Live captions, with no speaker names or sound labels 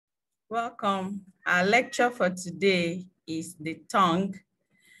Welcome. Our lecture for today is the tongue,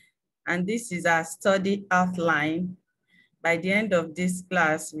 and this is our study outline. By the end of this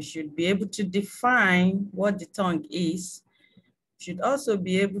class, we should be able to define what the tongue is. We should also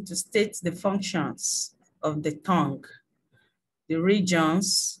be able to state the functions of the tongue, the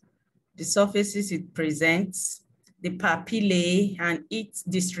regions, the surfaces it presents, the papillae and its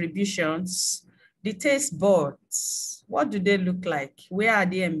distributions, the taste buds. What do they look like? Where are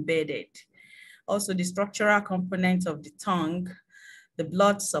they embedded? Also the structural components of the tongue, the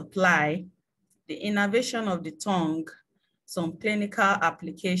blood supply, the innervation of the tongue, some clinical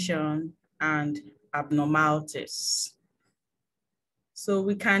application and abnormalities. So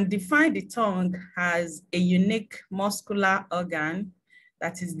we can define the tongue as a unique muscular organ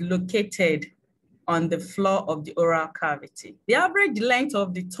that is located on the floor of the oral cavity. The average length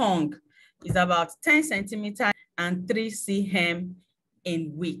of the tongue is about 10 centimeters and 3 cm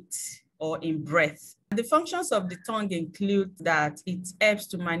in width or in breadth. The functions of the tongue include that it helps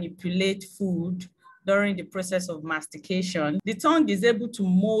to manipulate food during the process of mastication. The tongue is able to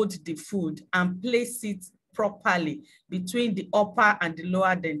mold the food and place it properly between the upper and the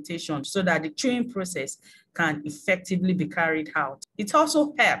lower dentation so that the chewing process can effectively be carried out. It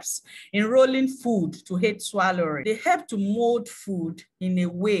also helps in rolling food to aid swallowing. They help to mold food in a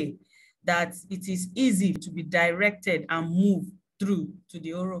way that it is easy to be directed and moved through to the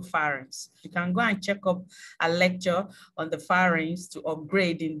oropharynx. You can go and check up a lecture on the pharynx to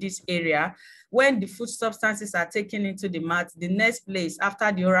upgrade in this area. When the food substances are taken into the mouth, the next place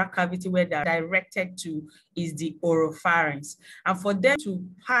after the oral cavity where they are directed to is the oropharynx. And for them to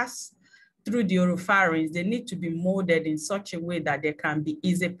pass through the oropharynx, they need to be molded in such a way that there can be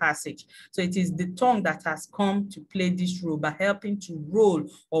easy passage. So it is the tongue that has come to play this role by helping to roll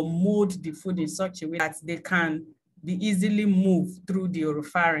or mold the food in such a way that they can be easily moved through the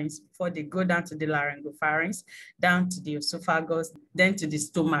oropharynx before they go down to the laryngopharynx, down to the esophagus, then to the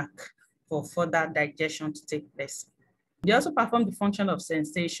stomach for further digestion to take place. They also perform the function of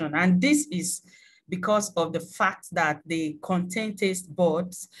sensation, and this is because of the fact that they contain taste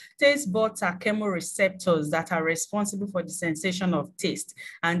buds. Taste buds are chemoreceptors that are responsible for the sensation of taste,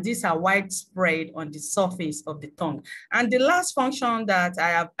 and these are widespread on the surface of the tongue. And the last function that I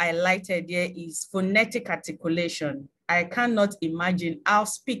have highlighted here is phonetic articulation. I cannot imagine how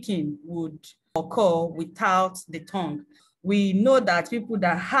speaking would occur without the tongue. We know that people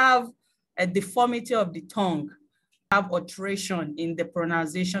that have a deformity of the tongue have alteration in the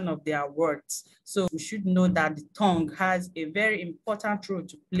pronunciation of their words. So we should know that the tongue has a very important role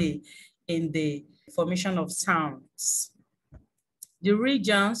to play in the formation of sounds. The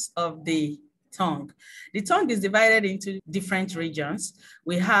regions of the tongue. The tongue is divided into different regions.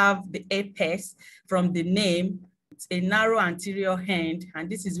 We have the apex. From the name, it's a narrow anterior end, and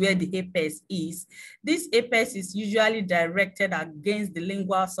this is where the apex is. This apex is usually directed against the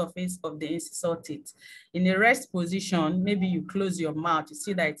lingual surface of the incisor teeth. In a rest position, maybe you close your mouth, you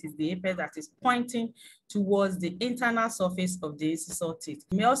see that it is the apex that is pointing towards the internal surface of the incisor teeth.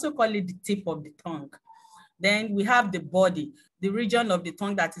 You may also call it the tip of the tongue. Then we have the body, the region of the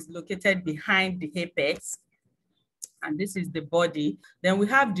tongue that is located behind the apex, and this is the body. Then we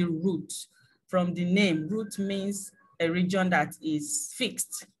have the root. From the name, root means a region that is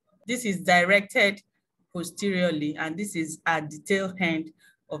fixed. This is directed posteriorly, and this is at the tail end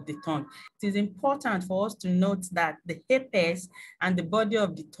of the tongue. It is important for us to note that the apex and the body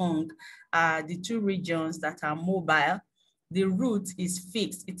of the tongue are the two regions that are mobile. The root is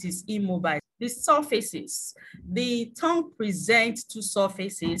fixed, it is immobile. The surfaces, the tongue presents two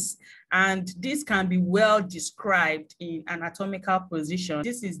surfaces, and this can be well described in anatomical position.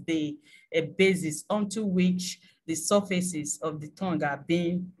 This is a basis onto which the surfaces of the tongue are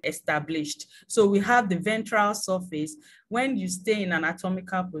being established. So we have the ventral surface. When you stay in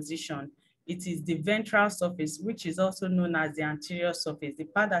anatomical position, it is the ventral surface, which is also known as the anterior surface, the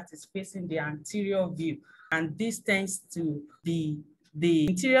part that is facing the anterior view. And this tends to be the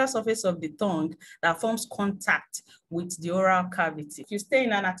interior surface of the tongue that forms contact with the oral cavity. If you stay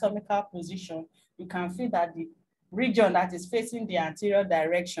in an anatomical position, you can feel that the region that is facing the anterior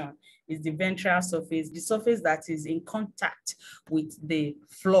direction is the ventral surface, the surface that is in contact with the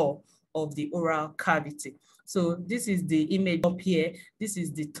floor of the oral cavity. So this is the image up here. This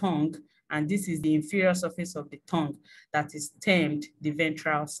is the tongue, and this is the inferior surface of the tongue that is termed the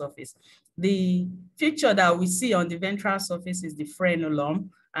ventral surface. The feature that we see on the ventral surface is the frenulum,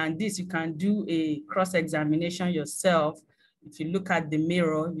 and this you can do a cross-examination yourself. If you look at the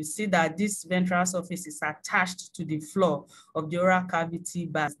mirror, you see that this ventral surface is attached to the floor of the oral cavity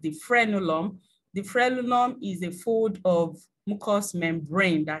by the frenulum. The frenulum is a fold of mucous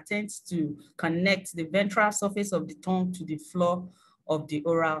membrane that tends to connect the ventral surface of the tongue to the floor of the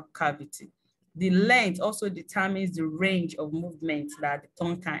oral cavity. The length also determines the range of movement that the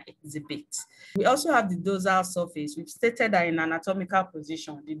tongue can exhibit. We also have the dorsal surface. We've stated that in anatomical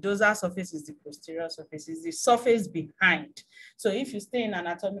position, the dorsal surface is the posterior surface, is the surface behind. So if you stay in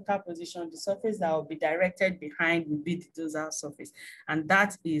anatomical position, the surface that will be directed behind will be the dorsal surface. And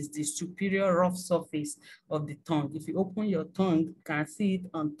that is the superior rough surface of the tongue. If you open your tongue, you can see it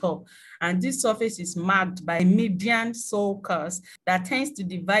on top. And this surface is marked by a median sulcus that tends to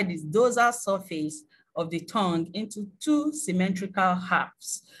divide this dorsal surface of the tongue into two symmetrical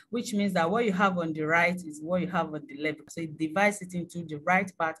halves, which means that what you have on the right is what you have on the left. So it divides it into the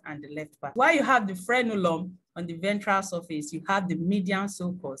right part and the left part. While you have the frenulum on the ventral surface, you have the median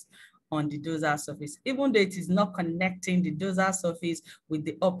sulcus on the dorsal surface, even though it is not connecting the dorsal surface with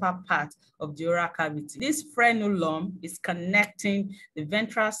the upper part of the oral cavity. This frenulum is connecting the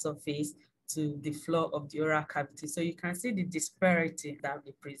ventral surface to the floor of the oral cavity. So you can see the disparity that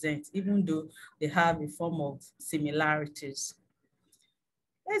they present, even though they have a form of similarities.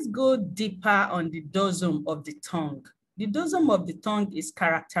 Let's go deeper on the dorsum of the tongue. The dorsum of the tongue is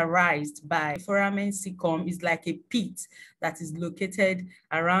characterized by foramen cecum. It's like a pit that is located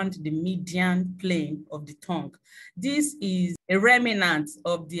around the median plane of the tongue. This is a remnant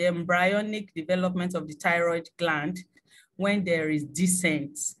of the embryonic development of the thyroid gland when there is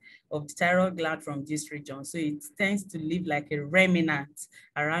descent of the thyroid gland from this region. So it tends to live like a remnant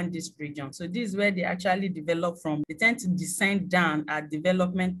around this region. So this is where they actually develop from. They tend to descend down as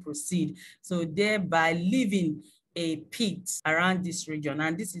development proceed. So thereby leaving a pit around this region,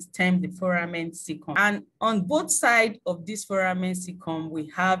 and this is termed the foramen cecum. And on both sides of this foramen cecum, we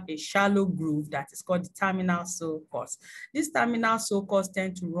have a shallow groove that is called the terminal sulcus. This terminal sulcus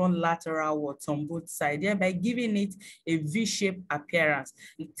tends to run lateralwards on both sides, thereby giving it a V-shaped appearance.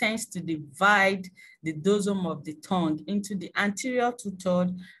 It tends to divide the dorsum of the tongue into the anterior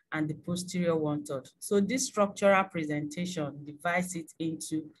 2/3 and the posterior 1/3. So this structural presentation divides it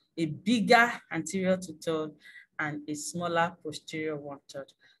into a bigger anterior 2/3 and a smaller posterior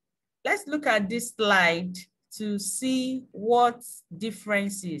 1/3. Let's look at this slide to see what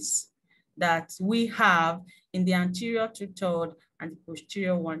differences that we have in the anterior 2/3 and the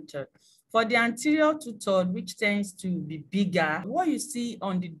posterior 1/3. For the anterior 2/3, which tends to be bigger, what you see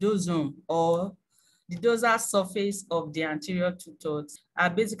on the dorsum or the dorsal surface of the anterior 2/3 are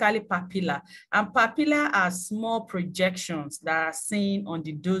basically papilla. And papilla are small projections that are seen on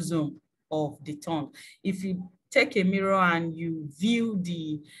the dorsum of the tongue. If you take a mirror and you view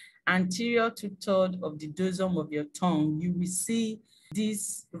the anterior 2/3 of the dorsum of your tongue, you will see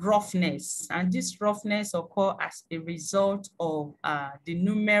this roughness. And this roughness occurs as a result of the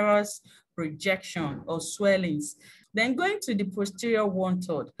numerous projection or swellings. Then going to the posterior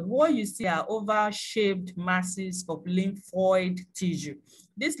 1/3, what you see are oval-shaped masses of lymphoid tissue.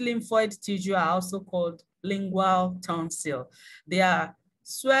 These lymphoid tissue are also called lingual tonsil. They are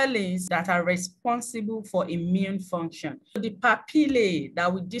swellings that are responsible for immune function. The papillae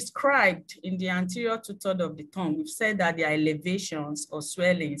that we described in the anterior 2/3 of the tongue, we've said that they are elevations or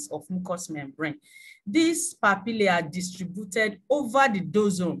swellings of mucous membrane. These papillae are distributed over the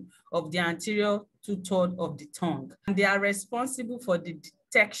dorsum of the anterior 2/3 of the tongue. And they are responsible for the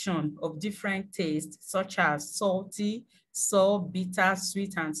detection of different tastes, such as salty, sour, bitter,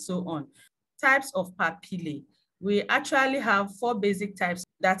 sweet, and so on. Types of papillae. We actually have 4 basic types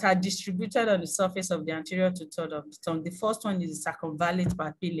that are distributed on the surface of the anterior 2/3 of the tongue. The first one is the circumvallate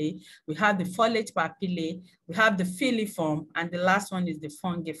papillae. We have the follate papillae. We have the filiform, and the last one is the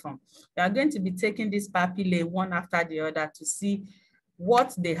fungiform. We are going to be taking these papillae one after the other to see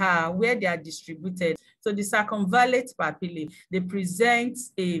what they are, where they are distributed. So the circumvallate papillae, they present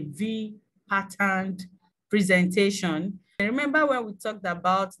a V-patterned presentation. Remember when we talked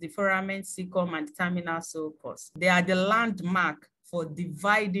about the foramen cecum and the terminal sulcus? They are the landmark for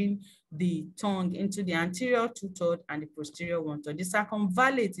dividing the tongue into the anterior 2/3 and the posterior 1/3. The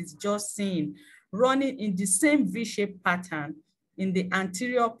circumvallate is just seen running in the same V-shaped pattern in the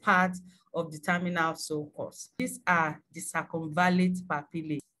anterior part of the terminal sulcus. These are the circumvallate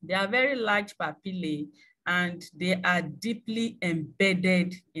papillae. They are very large papillae and they are deeply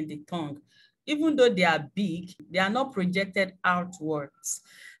embedded in the tongue. Even though they are big, they are not projected outwards.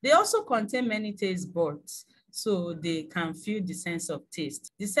 They also contain many taste buds, so they can feel the sense of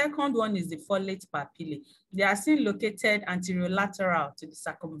taste. The second one is the follate papillae. They are seen located anterolateral to the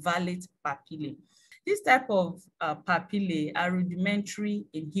circumvallate papillae. This type of papillae are rudimentary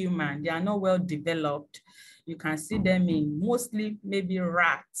in human. They are not well developed. You can see them in mostly maybe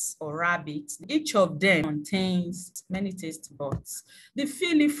rats or rabbits. Each of them contains many taste buds. The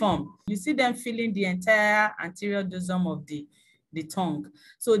filiform, you see them filling the entire anterior dorsum of the tongue.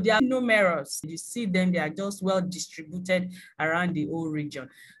 So they are numerous. You see them, they are just well distributed around the whole region.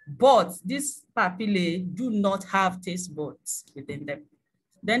 But these papillae do not have taste buds within them.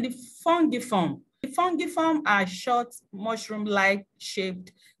 Then the fungiform. The fungiform are short, mushroom-like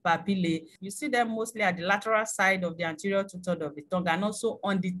shaped papillae. You see them mostly at the lateral side of the anterior two-thirds of the tongue and also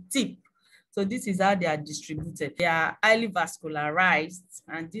on the tip. So this is how they are distributed. They are highly vascularized,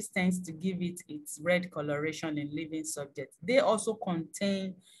 and this tends to give it its red coloration in living subjects. They also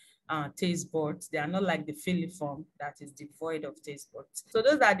contain taste buds. They are not like the filiform that is devoid of taste buds. So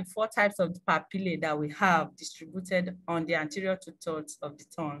those are the 4 types of papillae that we have distributed on the anterior two-thirds of the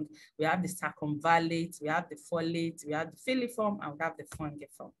tongue. We have the circumvallate, we have the follate, we have the filiform, and we have the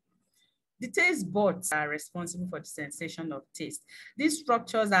fungiform. The taste buds are responsible for the sensation of taste. These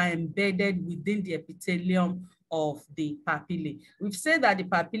structures are embedded within the epithelium of the papillae. We've said that the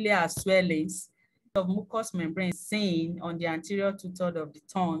papillae are swellings of mucous membrane seen on the anterior two-thirds of the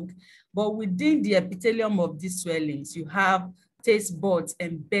tongue, but within the epithelium of these swellings, you have taste buds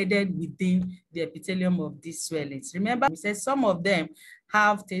embedded within the epithelium of these swellings. Remember, we said some of them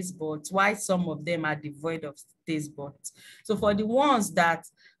have taste buds, while some of them are devoid of taste buds. So for the ones that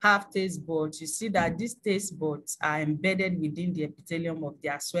have taste buds, you see that these taste buds are embedded within the epithelium of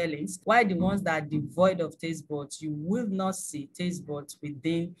their swellings, while the ones that are devoid of taste buds, you will not see taste buds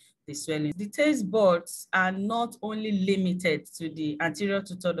within the swelling. The taste buds are not only limited to the anterior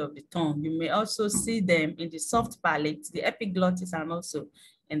two-thirds of the tongue. You may also see them in the soft palate, the epiglottis, and also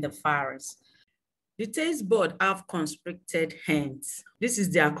in the pharynx. The taste bud have constricted hands. This is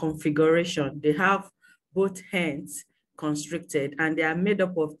their configuration. They have both hands constricted, and they are made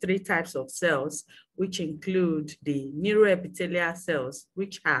up of 3 types of cells, which include the neuroepithelial cells,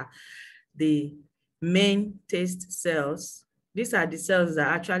 which are the main taste cells. These are the cells that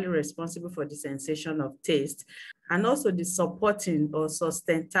are actually responsible for the sensation of taste, and also the supporting or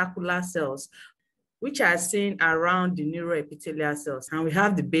sustentacular cells, which are seen around the neuroepithelial cells. And we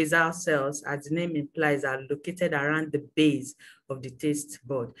have the basal cells, as the name implies, are located around the base of the taste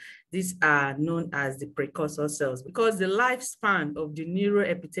bud. These are known as the precursor cells, because the lifespan of the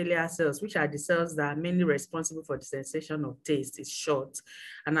neuroepithelial cells, which are the cells that are mainly responsible for the sensation of taste, is short.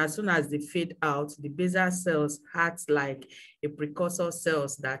 And as soon as they fade out, the basal cells act like a precursor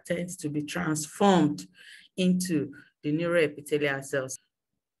cells that tends to be transformed into the neuroepithelial cells.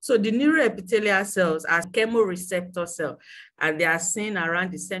 So the neuroepithelial cells are chemoreceptor cells, and they are seen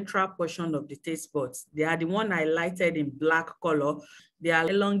around the central portion of the taste buds. They are the one highlighted in black color. They are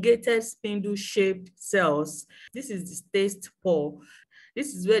elongated spindle-shaped cells. This is the taste pore.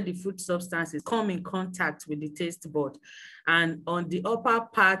 This is where the food substances come in contact with the taste bud. And on the upper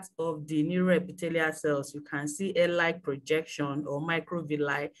part of the neuroepithelial cells, you can see hair-like projection or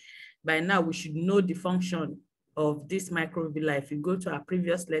microvilli. By now, we should know the function of this microvilli. If you go to our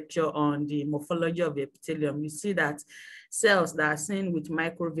previous lecture on the morphology of the epithelium, you see that cells that are seen with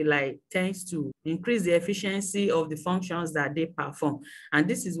microvilli tends to increase the efficiency of the functions that they perform. And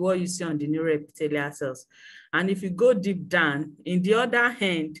this is what you see on the neuroepithelial cells. And if you go deep down, in the other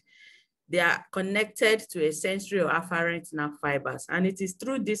hand, they are connected to a sensory or afferent nerve fibers. And it is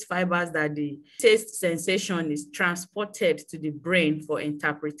through these fibers that the taste sensation is transported to the brain for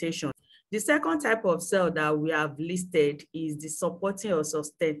interpretation. The second type of cell that we have listed is the supporting or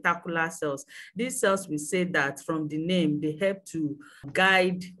sustentacular cells. These cells, we say that from the name, they help to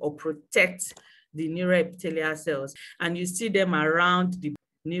guide or protect the neuroepithelial cells. And you see them around the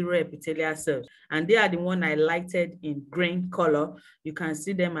neuroepithelial cells, and they are the one highlighted in green color. You can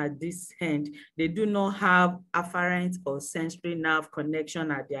see them at this end. They do not have afferent or sensory nerve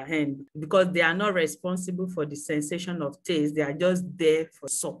connection at their end because they are not responsible for the sensation of taste. They are just there for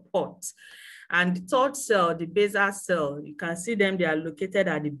support. And the third cell, the basal cell, you can see them, they are located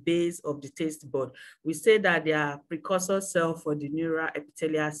at the base of the taste bud. We say that they are precursor cell for the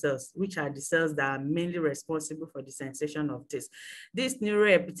neuroepithelial cells, which are the cells that are mainly responsible for the sensation of taste. These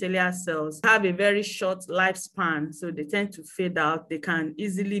neuroepithelial cells have a very short lifespan, so they tend to fade out. They can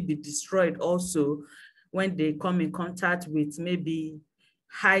easily be destroyed also when they come in contact with maybe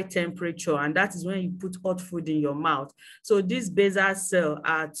high temperature, and that is when you put hot food in your mouth. So these basal cells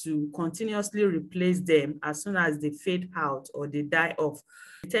are to continuously replace them as soon as they fade out or they die off.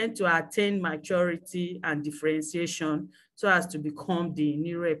 They tend to attain maturity and differentiation so as to become the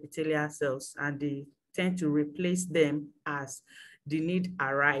neuroepithelial cells, and they tend to replace them as the need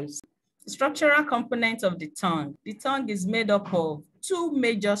arises. Structural components of the tongue. The tongue is made up of two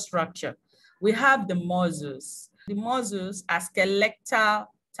major structures. We have the muscles. The muscles are skeletal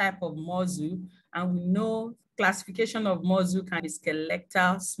type of muscle, and we know classification of muscle can be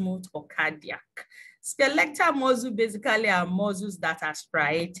skeletal, smooth, or cardiac. Skeletal muscle basically are muscles that are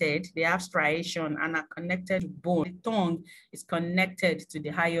striated. They have striation and are connected to bone. The tongue is connected to the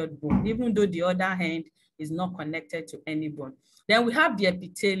hyoid bone, even though the other hand is not connected to any bone. Then we have the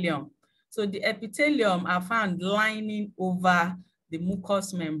epithelium. So the epithelium are found lining over the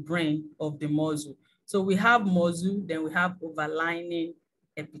mucous membrane of the muscle. So we have muscle, then we have overlining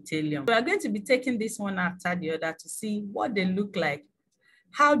epithelium. We are going to be taking this one after the other to see what they look like,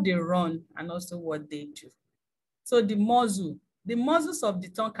 how they run, and also what they do. So the muscles of the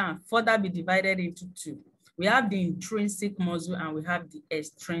tongue can further be divided into two. We have the intrinsic muscle and we have the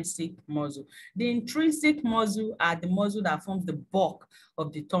extrinsic muscle. The intrinsic muscle are the muscle that forms the bulk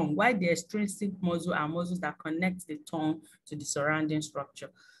of the tongue, while the extrinsic muscle are muscles that connect the tongue to the surrounding structure.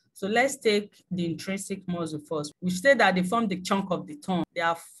 So let's take the intrinsic muscle first. We say that they form the chunk of the tongue. They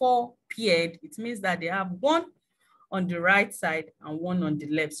are four paired. It means that they have one on the right side and one on the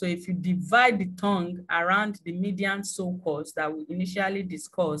left. So if you divide the tongue around the median sulcus that we initially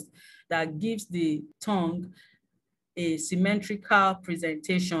discussed, that gives the tongue a symmetrical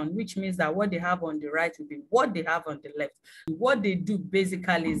presentation, which means that what they have on the right will be what they have on the left. What they do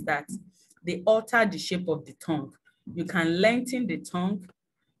basically is that they alter the shape of the tongue. You can lengthen the tongue,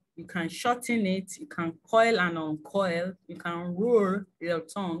 you can shorten it, you can coil and uncoil, you can roll your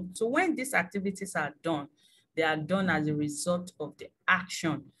tongue. So when these activities are done, they are done as a result of the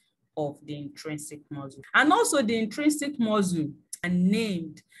action of the intrinsic muscle. And also the intrinsic muscle are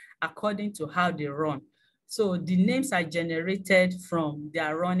named according to how they run. So the names are generated from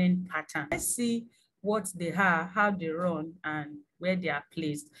their running pattern. Let's see what they are, how they run, and where they are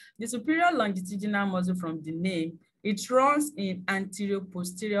placed. The superior longitudinal muscle, from the name, it runs in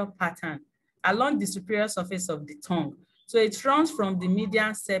anterior-posterior pattern along the superior surface of the tongue. So it runs from the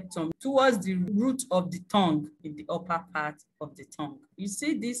median septum towards the root of the tongue in the upper part of the tongue. You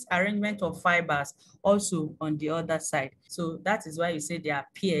see this arrangement of fibers also on the other side. So that is why you say they are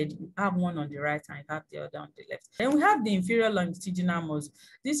paired. You have one on the right and you have the other on the left. Then we have the inferior longitudinal muscle.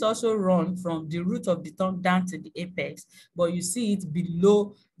 This also runs from the root of the tongue down to the apex, but you see it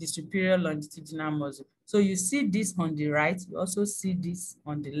below the superior longitudinal muscle. So you see this on the right, you also see this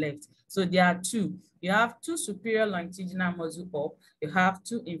on the left. So there are two. You have two superior longitudinal muscle up, you have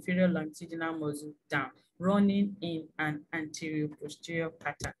two inferior longitudinal muscle down, running in an anterior-posterior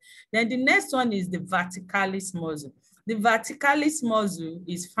pattern. Then the next one is the verticalis muscle. The verticalis muscle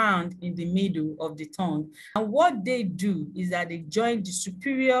is found in the middle of the tongue. And what they do is that they join the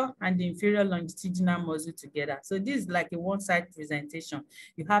superior and the inferior longitudinal muscle together. So this is like a one-side presentation.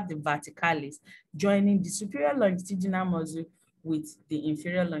 You have the verticalis joining the superior longitudinal muscle with the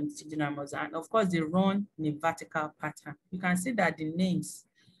inferior longitudinal muscle. And of course, they run in a vertical pattern. You can see that the names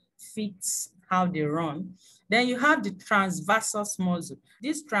fit how they run. Then you have the transversus muscle.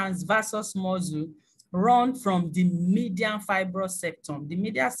 This transversus muscle run from the median fibrous septum. The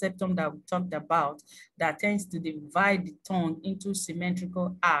median septum that we talked about that tends to divide the tongue into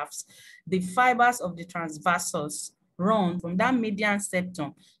symmetrical halves. The fibers of the transversus run from that median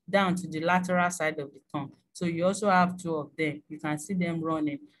septum down to the lateral side of the tongue. So you also have two of them. You can see them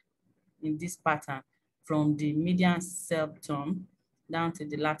running in this pattern from the median septum down to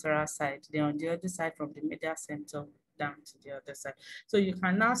the lateral side. Then on the other side from the median septum down to the other side. So you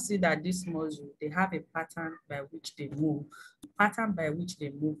can now see that this muscle, they have a pattern by which they move. The pattern by which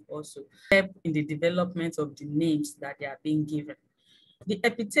they move also help in the development of the names that they are being given. The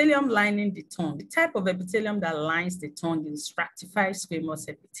epithelium lining the tongue. The type of epithelium that lines the tongue is stratified squamous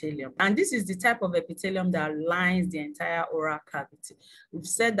epithelium. And this is the type of epithelium that lines the entire oral cavity. We've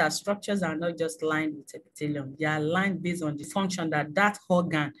said that structures are not just lined with epithelium. They are lined based on the function that that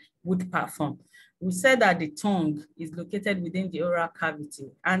organ would perform. We said that the tongue is located within the oral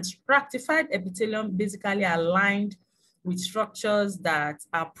cavity, and stratified epithelium basically are lined with structures that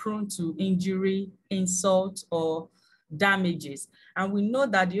are prone to injury, insult, or damages. And we know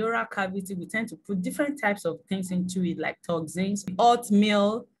that the oral cavity, we tend to put different types of things into it, like toxins,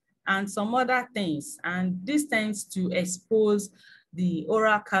 oatmeal, and some other things. And this tends to expose the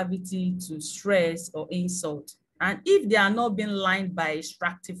oral cavity to stress or insult. And if they are not being lined by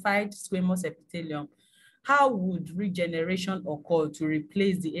stratified squamous epithelium, how would regeneration occur to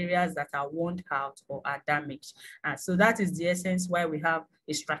replace the areas that are worn out or are damaged? So that is the essence why we have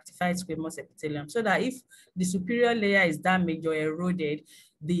a stratified squamous epithelium, so that if the superior layer is damaged or eroded,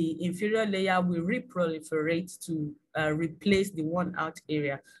 the inferior layer will reproliferate to replace the worn out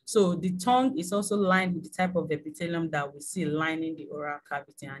area. So the tongue is also lined with the type of epithelium that we see lining the oral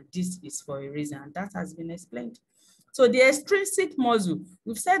cavity, and this is for a reason, and that has been explained. So the extrinsic muscle,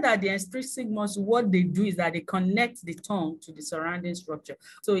 we've said that the extrinsic muscle, what they do is that they connect the tongue to the surrounding structure.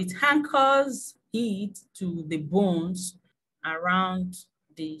 So it anchors it to the bones around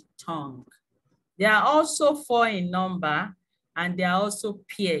the tongue. They are also 4 in number, and they are also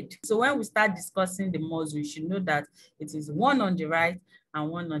paired. So when we start discussing the muscle, you should know that it is 1 on the right and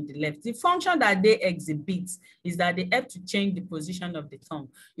 1 on the left. The function that they exhibit is that they help to change the position of the tongue.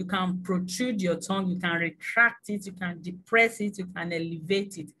 You can protrude your tongue, you can retract it, you can depress it, you can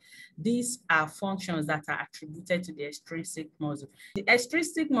elevate it. These are functions that are attributed to the extrinsic muscle. The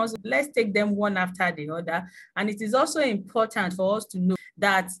extrinsic muscle, let's take them one after the other. And it is also important for us to know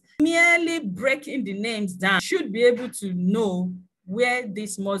that merely breaking the names down should be able to know where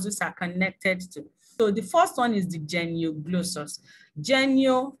these muscles are connected to. So the first one is the genioglossus.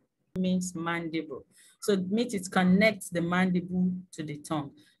 Genio means mandible. So it means it connects the mandible to the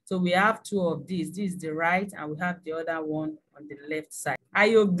tongue. So we have 2 of these. This is the right, and we have the other one on the left side.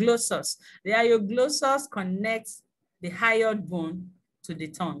 Hyoglossus. The hyoglossus connects the hyoid bone to the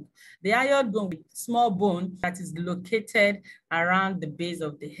tongue. The hyoid bone, small bone that is located around the base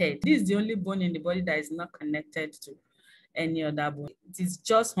of the head. This is the only bone in the body that is not connected to any other bone. It is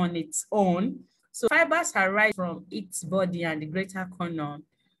just on its own. So fibers arise from its body and the greater colon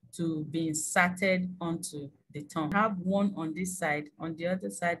to be inserted onto the tongue. We have one on this side. On the other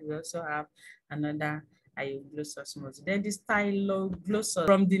side, we also have another hyoglossus muscle. Then the styloglossus.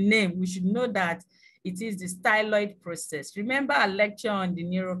 From the name, we should know that it is the styloid process. Remember our lecture on the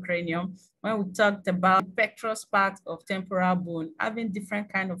neurocranium when we talked about the pectoral part of temporal bone having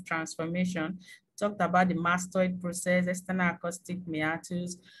different kind of transformation. We talked about the mastoid process, external acoustic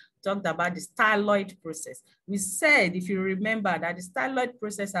meatus, talked about the styloid process. We said, if you remember, that the styloid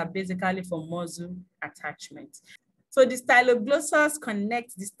process are basically for muscle attachment. So the styloglossus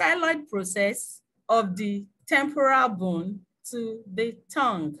connects the styloid process of the temporal bone to the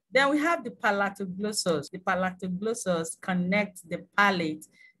tongue. Then we have the palatoglossus. The palatoglossus connects the palate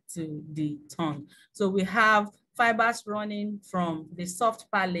to the tongue. So we have fibers running from the soft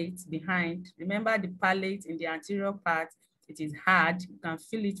palate behind. Remember the palate in the anterior part, it is hard. You can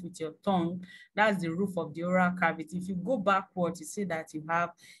feel it with your tongue. That's the roof of the oral cavity. If you go backwards, you see that you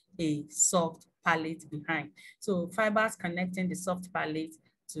have a soft palate behind. So fibers connecting the soft palate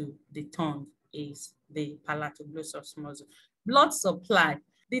to the tongue is the palatoglossus muscle. Blood supply.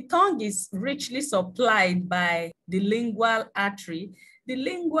 The tongue is richly supplied by the lingual artery. The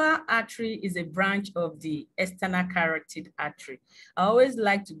lingual artery is a branch of the external carotid artery. I always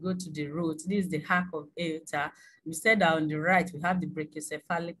like to go to the root. This is the arc of aorta. We said that on the right, we have the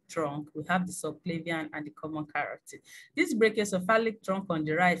brachiocephalic trunk, we have the subclavian and the common carotid. This brachiocephalic trunk on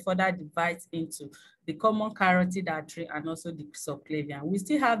the right further divides into the common carotid artery and also the subclavian. We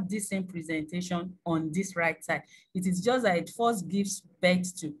still have this same presentation on this right side. It is just that it first gives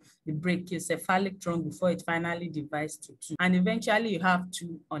birth to the brachiocephalic trunk before it finally divides to 2. And eventually you have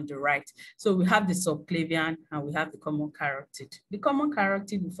 2 on the right. So we have the subclavian and we have the common carotid. The common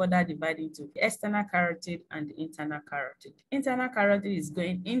carotid will further divide into the external carotid and the internal carotid. Internal carotid is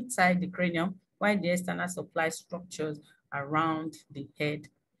going inside the cranium, while the external supply structures around the head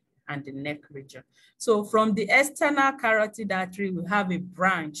and the neck region. So from the external carotid artery, we have a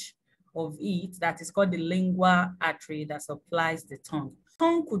branch of it that is called the lingual artery that supplies the tongue.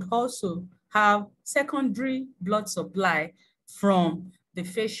 Tongue could also have secondary blood supply from the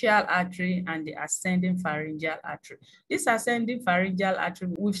facial artery and the ascending pharyngeal artery. This ascending pharyngeal artery,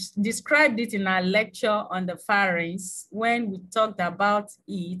 we've described it in our lecture on the pharynx when we talked about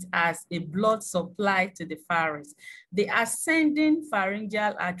it as a blood supply to the pharynx. The ascending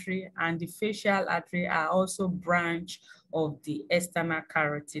pharyngeal artery and the facial artery are also branch of the external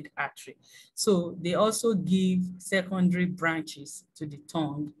carotid artery. So they also give secondary branches to the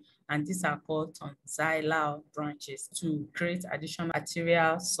tongue, and these are called tonsillar branches to create additional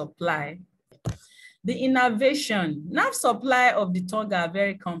arterial supply. The innervation, nerve supply of the tongue are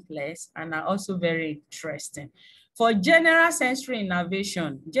very complex and are also very interesting. For general sensory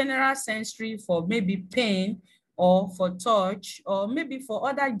innervation, general sensory for maybe pain or for touch or maybe for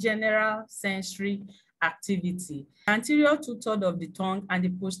other general sensory activity, the anterior 2/3 of the tongue and the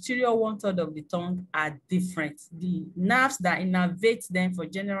posterior 1/3 of the tongue are different. The nerves that innervate them for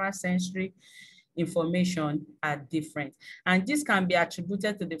general sensory information are different. And this can be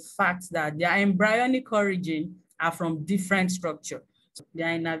attributed to the fact that their embryonic origin are from different structure. So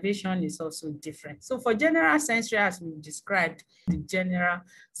their innervation is also different. So for general sensory, as we've described, the general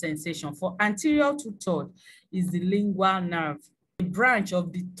sensation. For anterior two-third is the lingual nerve, a branch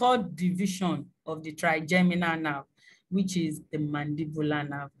of the third division of the trigeminal nerve, which is the mandibular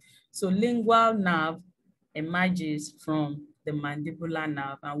nerve. So lingual nerve emerges from the mandibular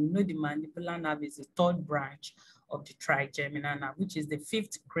nerve, and we know the mandibular nerve is the third branch of the trigeminal nerve, which is the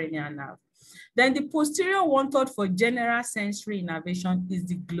fifth cranial nerve. Then the posterior one-third for general sensory innervation is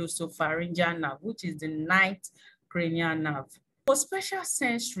the glossopharyngeal nerve, which is the ninth cranial nerve. For special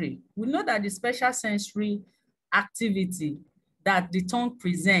sensory, we know that the special sensory activity that the tongue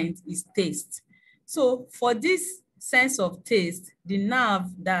presents is taste. So for this sense of taste, the nerve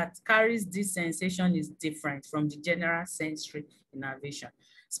that carries this sensation is different from the general sensory innervation.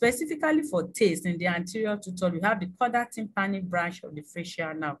 Specifically for taste, in the anterior two-third, we have the caudal tympanic branch of the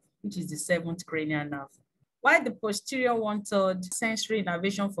facial nerve, which is the seventh cranial nerve. While the posterior one-third sensory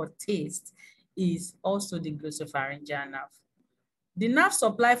innervation for taste is also the glossopharyngeal nerve. The nerve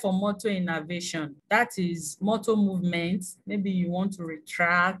supply for motor innervation, that is motor movements. Maybe you want to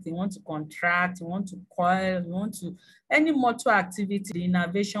retract, you want to contract, you want to coil, you want to, any motor activity, the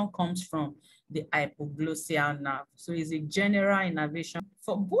innervation comes from the hypoglossal nerve. So it's a general innervation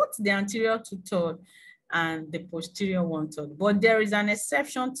for both the anterior two-third and the posterior one-third. But there is an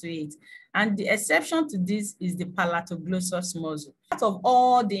exception to it. And the exception to this is the palatoglossus muscle. Out of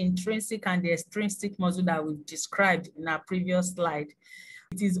all the intrinsic and the extrinsic muscle that we've described in our previous slide,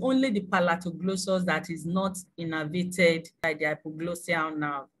 it is only the palatoglossus that is not innervated by the hypoglossal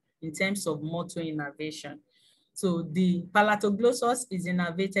nerve in terms of motor innervation. So the palatoglossus is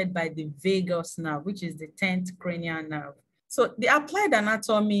innervated by the vagus nerve, which is the 10th cranial nerve. So the applied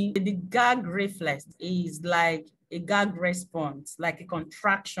anatomy, the gag reflex is like a gag response, like a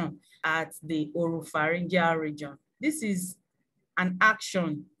contraction at the oropharyngeal region. This is an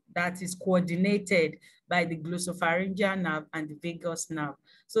action that is coordinated by the glossopharyngeal nerve and the vagus nerve.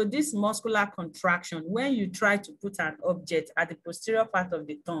 So this muscular contraction, when you try to put an object at the posterior part of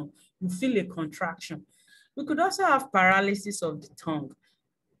the tongue, you feel a contraction. We could also have paralysis of the tongue.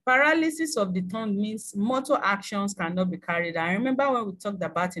 Paralysis of the tongue means motor actions cannot be carried out. I remember when we talked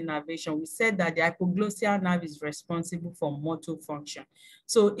about innervation, we said that the hypoglossal nerve is responsible for motor function.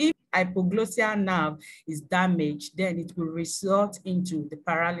 So if hypoglossal nerve is damaged, then it will result into the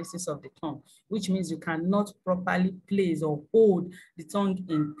paralysis of the tongue, which means you cannot properly place or hold the tongue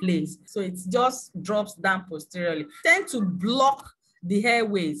in place. So it just drops down posteriorly. Tend to block the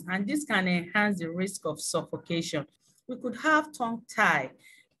airways, and this can enhance the risk of suffocation. We could have tongue tie.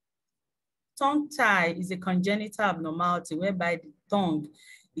 Tongue tie is a congenital abnormality whereby the tongue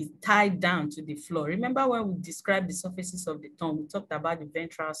is tied down to the floor. Remember when we described the surfaces of the tongue, we talked about the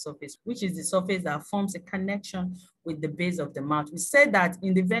ventral surface, which is the surface that forms a connection with the base of the mouth. We said that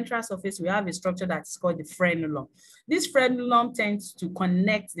in the ventral surface, we have a structure that's called the frenulum. This frenulum tends to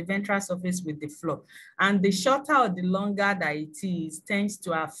connect the ventral surface with the floor. And the shorter or the longer that it is tends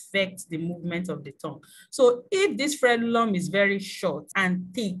to affect the movement of the tongue. So if this frenulum is very short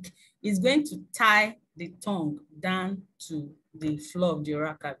and thick, it's going to tie the tongue down to the floor of the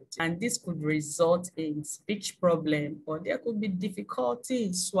oral cavity. And this could result in speech problem, or there could be difficulty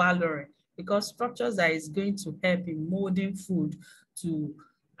in swallowing, because structures that is going to help in molding food to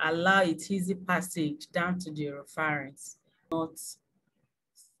allow its easy passage down to the oropharynx, not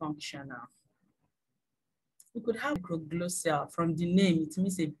functional. We could have microglossal. From the name, it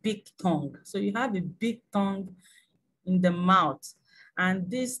means a big tongue. So you have a big tongue in the mouth,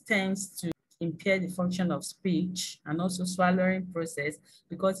 and this tends to impair the function of speech and also swallowing process,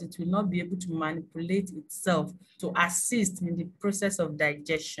 because it will not be able to manipulate itself to assist in the process of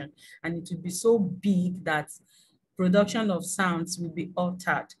digestion. And it will be so big that production of sounds will be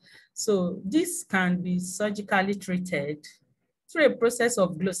altered. So this can be surgically treated through a process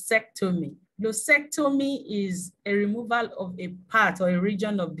of glossectomy. Glossectomy is a removal of a part or a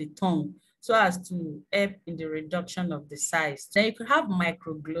region of the tongue so as to help in the reduction of the size. Then you could have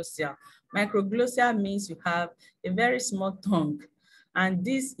microglossal. Microglossal means you have a very small tongue, and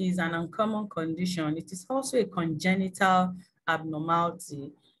this is an uncommon condition. It is also a congenital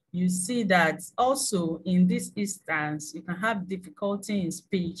abnormality. You see that also in this instance, you can have difficulty in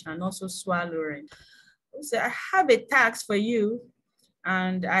speech and also swallowing. So I have a task for you,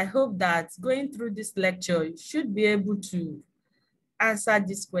 and I hope that going through this lecture, you should be able to answer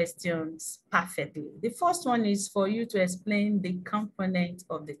these questions perfectly. The first one is for you to explain the component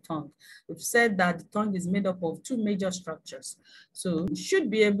of the tongue. We've said that the tongue is made up of two major structures. So you should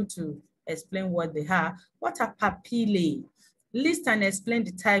be able to explain what they are. What are papillae? List and explain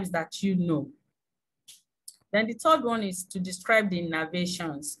the types that you know. Then the third one is to describe the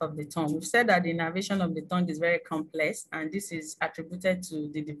innervations of the tongue. We've said that the innervation of the tongue is very complex, and this is attributed to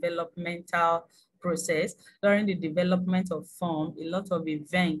the developmental process. During the development of form, a lot of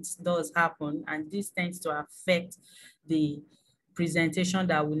events does happen, and this tends to affect the presentation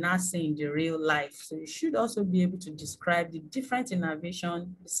that we now see in the real life. So you should also be able to describe the different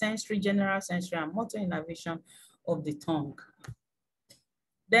innervation, sensory, general sensory, and motor innervation of the tongue.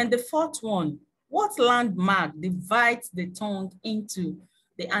 Then the fourth one, what landmark divides the tongue into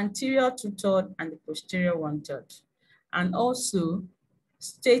the anterior 2/3 and the posterior 1/3? And also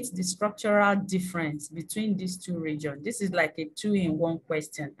state the structural difference between these two regions. This is like a 2-in-1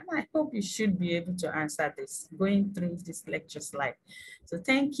 question. And I hope you should be able to answer this going through this lecture slide. So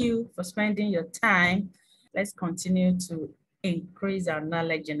thank you for spending your time. Let's continue to increase our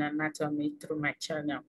knowledge in anatomy through my channel.